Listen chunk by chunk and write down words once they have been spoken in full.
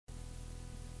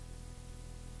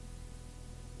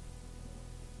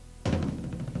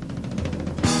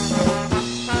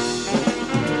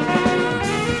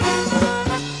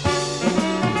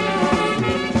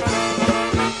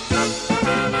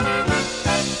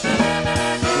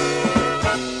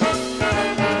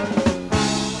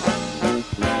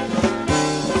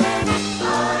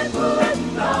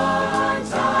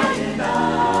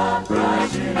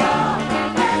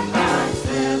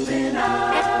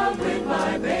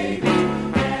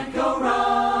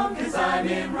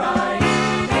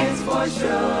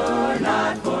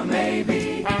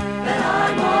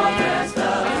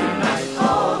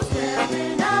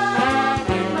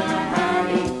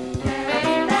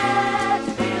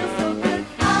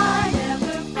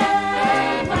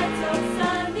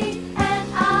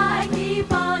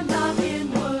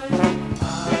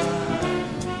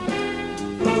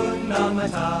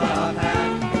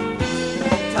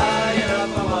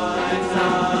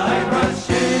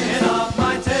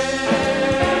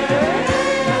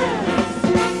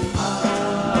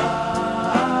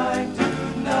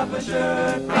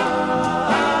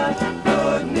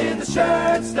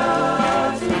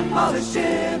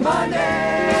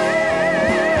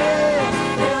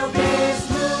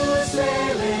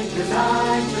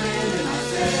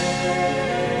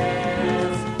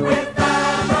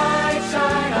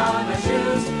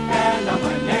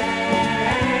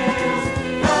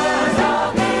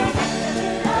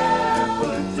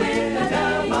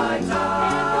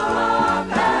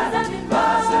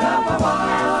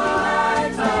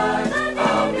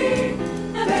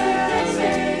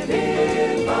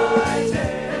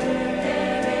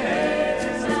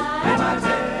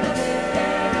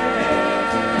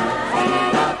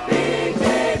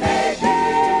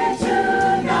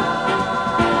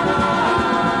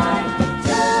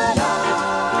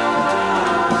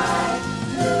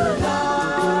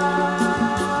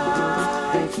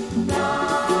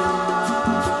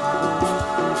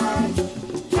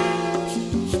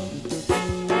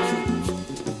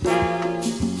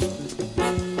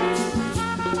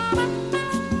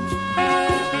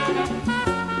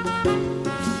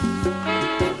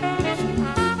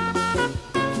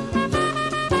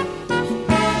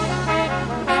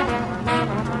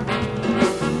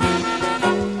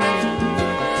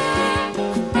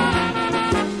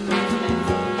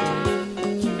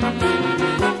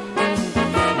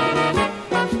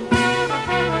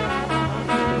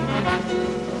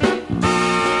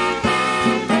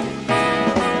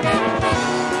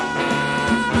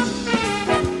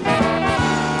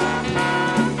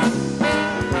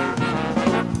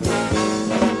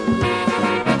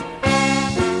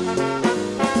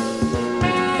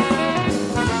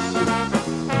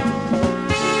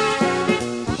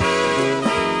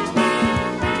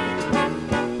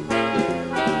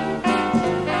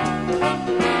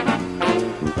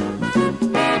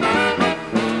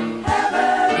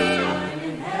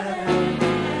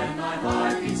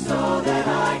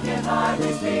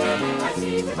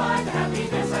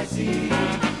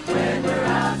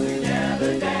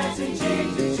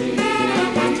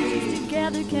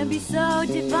can be so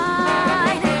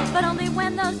divine, but only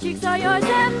when those cheeks are yours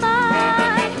and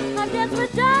mine. I've danced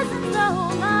with dozens the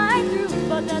whole night through,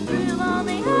 but that thrill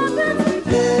only happens with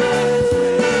you.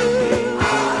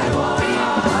 I want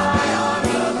my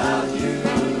arms about you.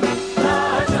 The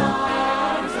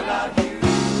charms about you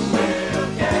will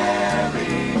carry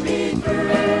me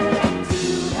through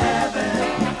to heaven.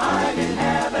 I'm in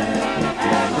heaven,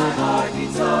 and my heart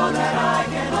beats so that I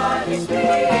can hardly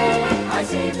speak. I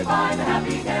seem to find the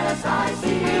happiness I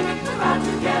see around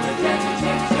together, dancing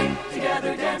cheek to cheek,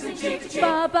 together dancing cheek to cheek.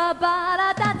 Ba ba ba da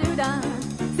da do da,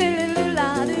 si lu la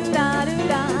do da do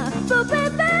da, bo ba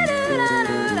ba do da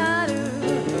do da do,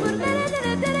 ba da da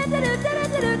da da da da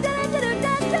da da da da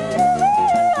da da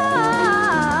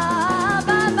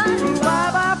ba ba ba ba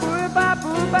boo ba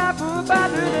boo ba boo ba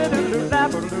do do do da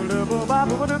boo do do bo ba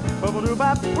boo do bo do ba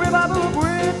boo ba boo boo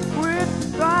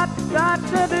da da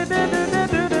da da da da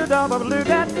da da ba do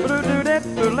that do do that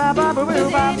do la ba boo ba ba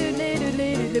ba do do do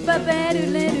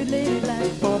la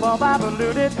bo ba ba boo do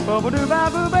it bo do ba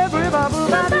boo ba boo ba boo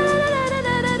ba ba boo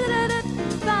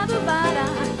ba da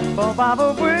bo ba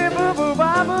boo boo boo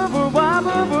ba boo boo ba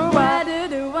boo boo ba do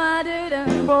do wa do do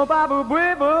bo ba boo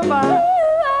boo boo ba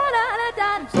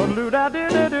so do da do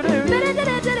do do do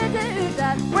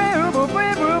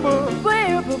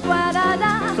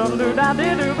so do da do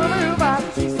do boo ba.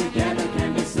 Cheeks together can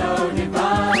be so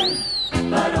divine,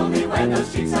 but only when those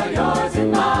cheeks are yours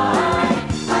and mine.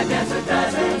 I dance with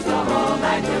dozens the whole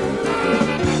night through,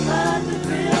 but the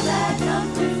thrill that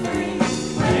comes with free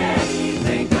when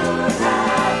anything could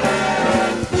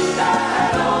happen,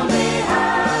 that only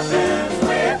happens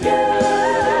with you.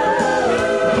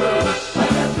 But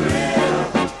the thrill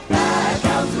that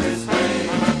comes with spring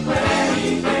when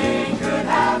anything could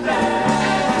happen,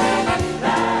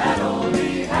 that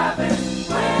only happens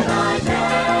when I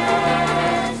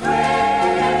dance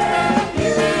with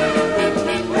you,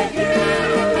 with you,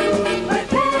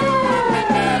 with you.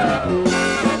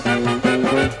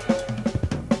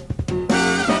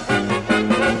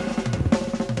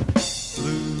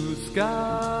 Blue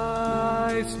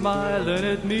sky smiling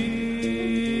at me,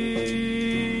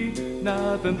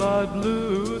 nothing but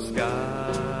blue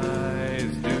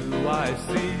skies do I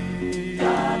see.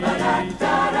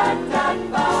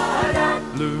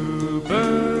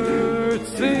 Bluebirds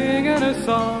singing a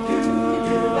song,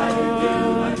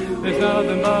 there's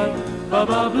nothing but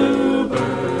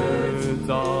bluebirds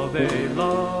all day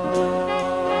long.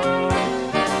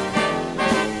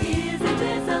 Isn't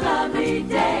this a lovely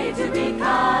day to be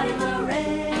caught in the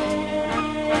rain?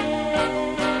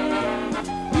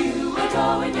 You were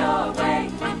going your way,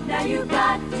 now you've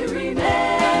got to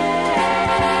remain.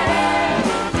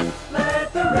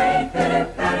 Let the rain patter,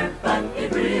 patter, but it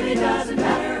really doesn't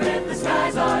matter if the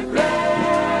skies are gray.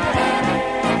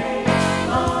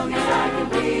 Long as I can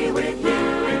be with you,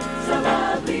 it's a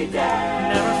lovely day.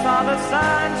 Never saw the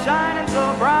sun shining so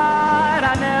bright,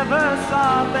 I never saw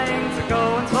things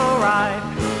going so right.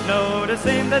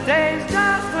 Noticing the days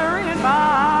just hurrying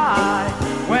by,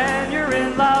 when you're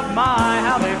in love, my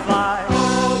how they fly.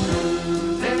 Oh,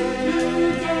 blue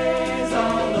days,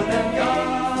 all of them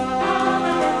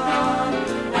gone,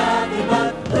 nothing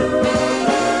but blue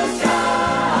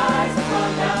skies from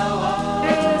now on.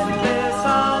 Isn't this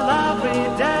a lovely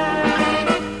day?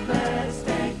 Let's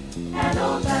take an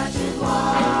old-fashioned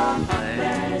walk.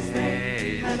 Let's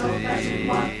take an old-fashioned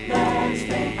walk. Let's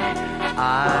take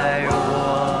I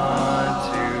want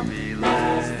to be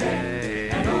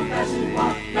late. an old-fashioned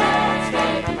walk. Let's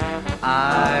take I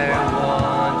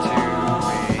want to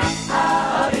be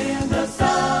out in the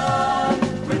sun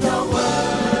with no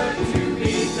work to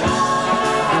be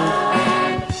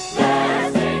done.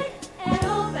 Let's take an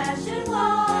old-fashioned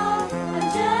walk and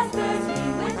just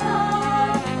proceed with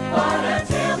talk. What a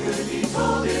tale could be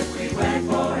told if we went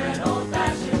for an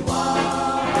old-fashioned walk.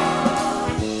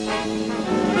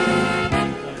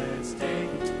 Let's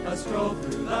take a stroll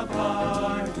through the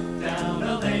park, down a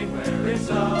lane where it's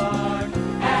dark,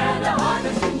 And the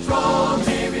harness control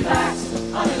may relax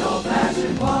on an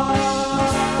old-fashioned walk.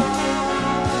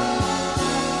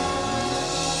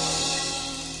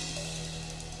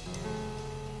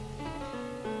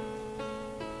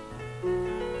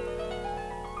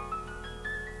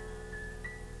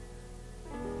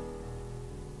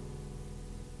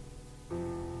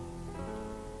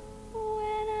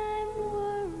 When I'm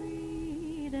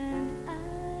worried and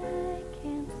I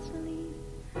can't sleep,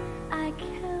 I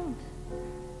count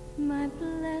my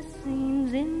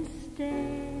blessings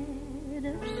instead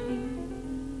of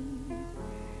sheep,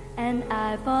 and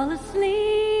I fall asleep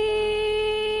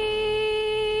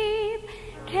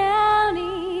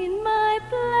counting my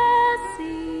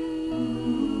blessings.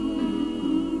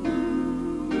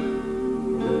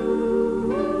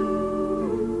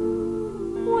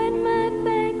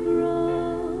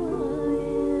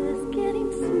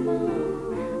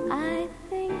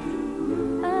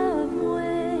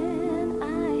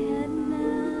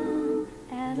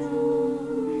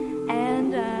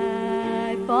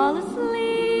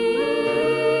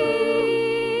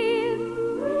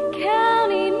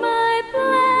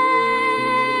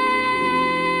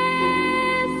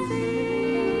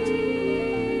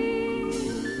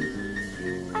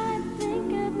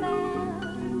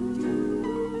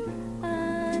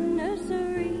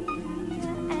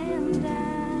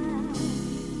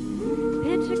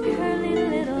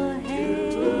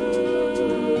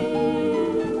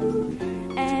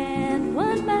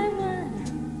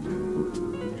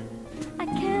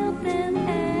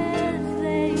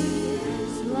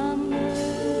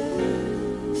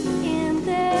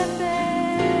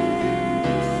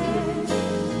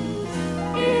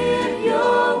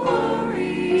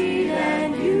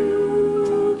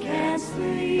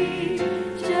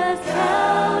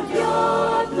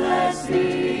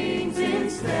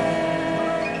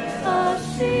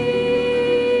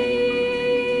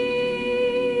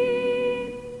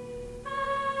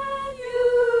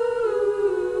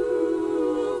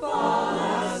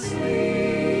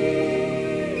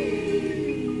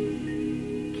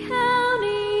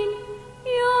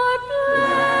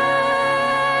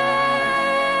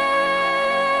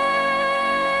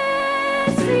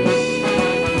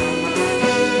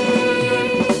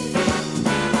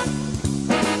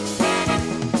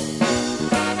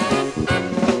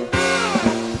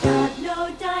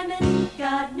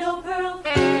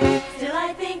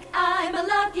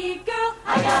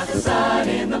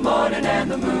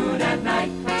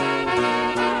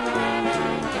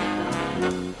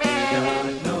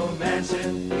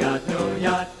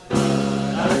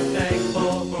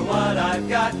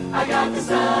 got the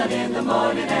sun in the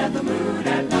morning and the moon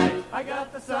at night. I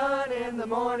got the sun in the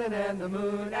morning and the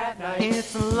moon at night.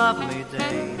 It's a lovely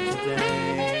day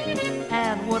today,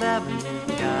 and whatever you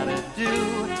gotta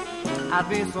do, I'd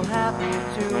be so happy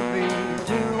to be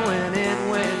doing it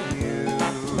with you.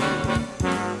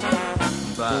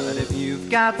 But if you've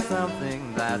got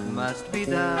something that must be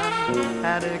done,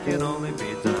 and it can only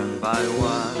be done by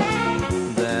one,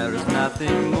 there is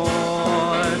nothing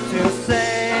more to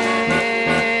say,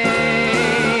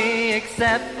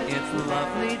 except it's a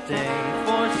lovely day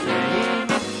for saying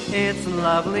it's a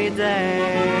lovely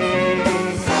day.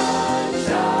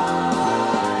 Sunshine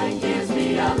gives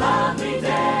me a lovely day.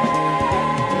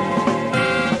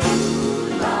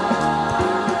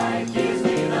 Moonlight gives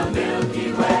me the Milky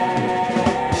Way.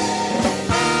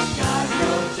 Got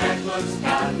no checkbooks,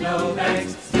 got no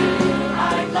banks, still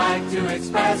I'd like to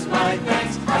express my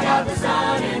thanks. I got the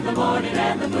sun in the morning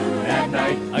and the moon at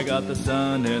night. I got the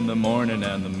sun in the morning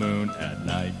and the moon at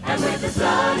night. And with the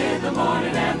sun in the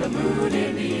morning and the moon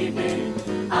in the evening,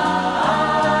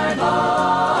 I'm alright.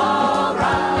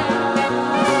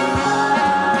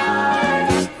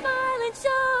 Smile and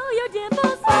show your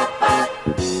dimples.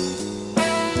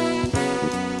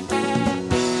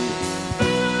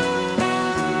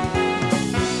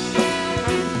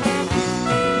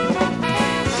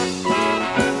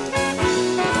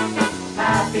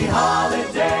 Happy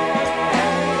holiday,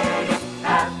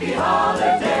 happy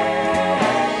holiday.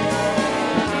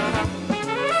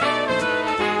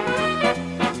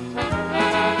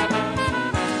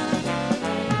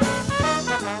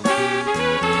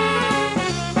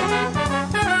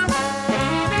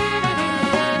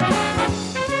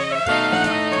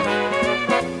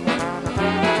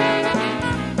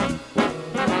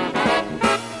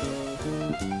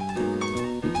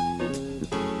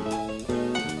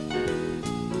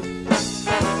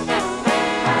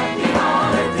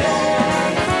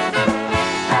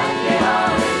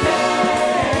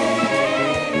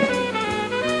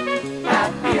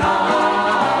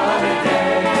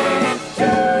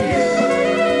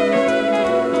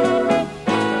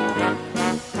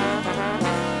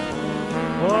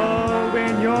 Oh,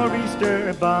 in your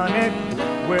Easter bonnet,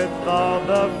 with all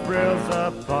the frills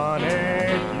upon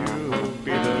it, you'll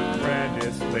be the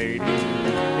grandest lady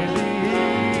in the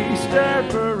Easter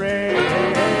parade.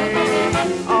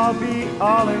 I'll be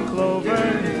all in clover,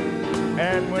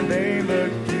 and when they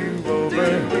look you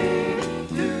over,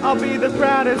 I'll be the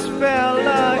proudest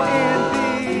fella in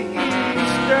the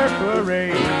Easter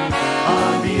parade.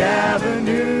 On the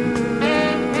avenue,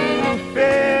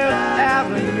 Fifth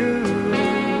Avenue,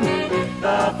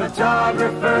 the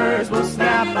photographers will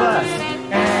snap us,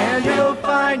 and you'll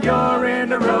find you're in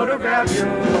the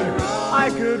rotogravure. I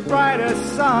could write a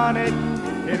sonnet,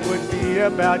 it would be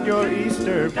about your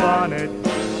Easter bonnet,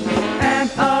 and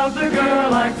of the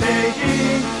girl I'm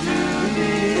taking to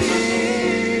the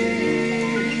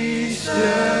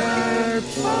Easter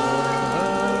parade.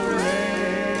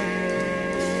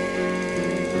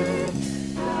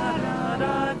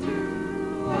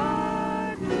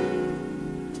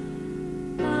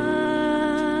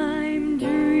 I'm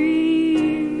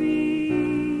dreaming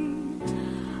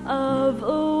of a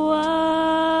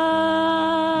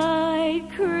white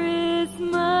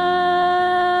Christmas,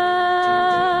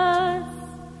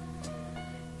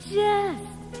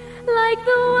 just like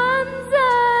the ones I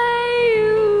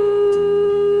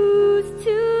used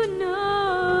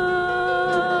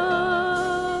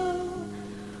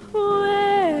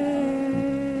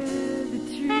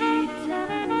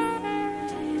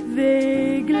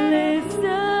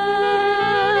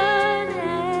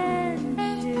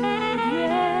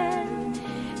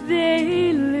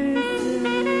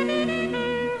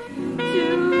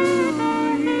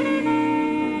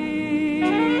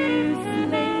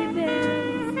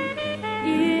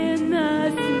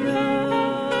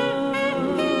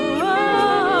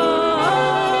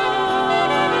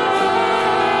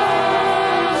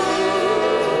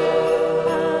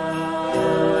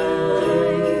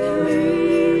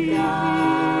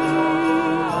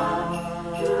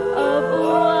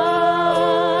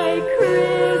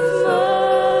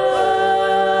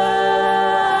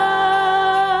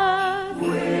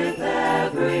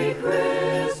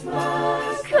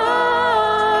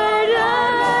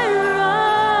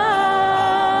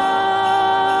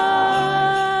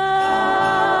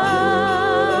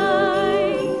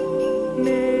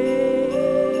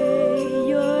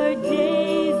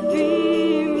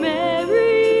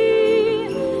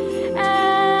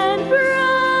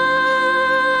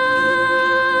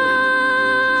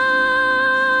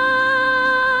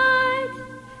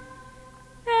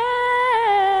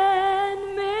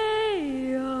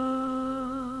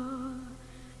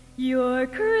your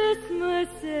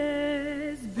Christmases.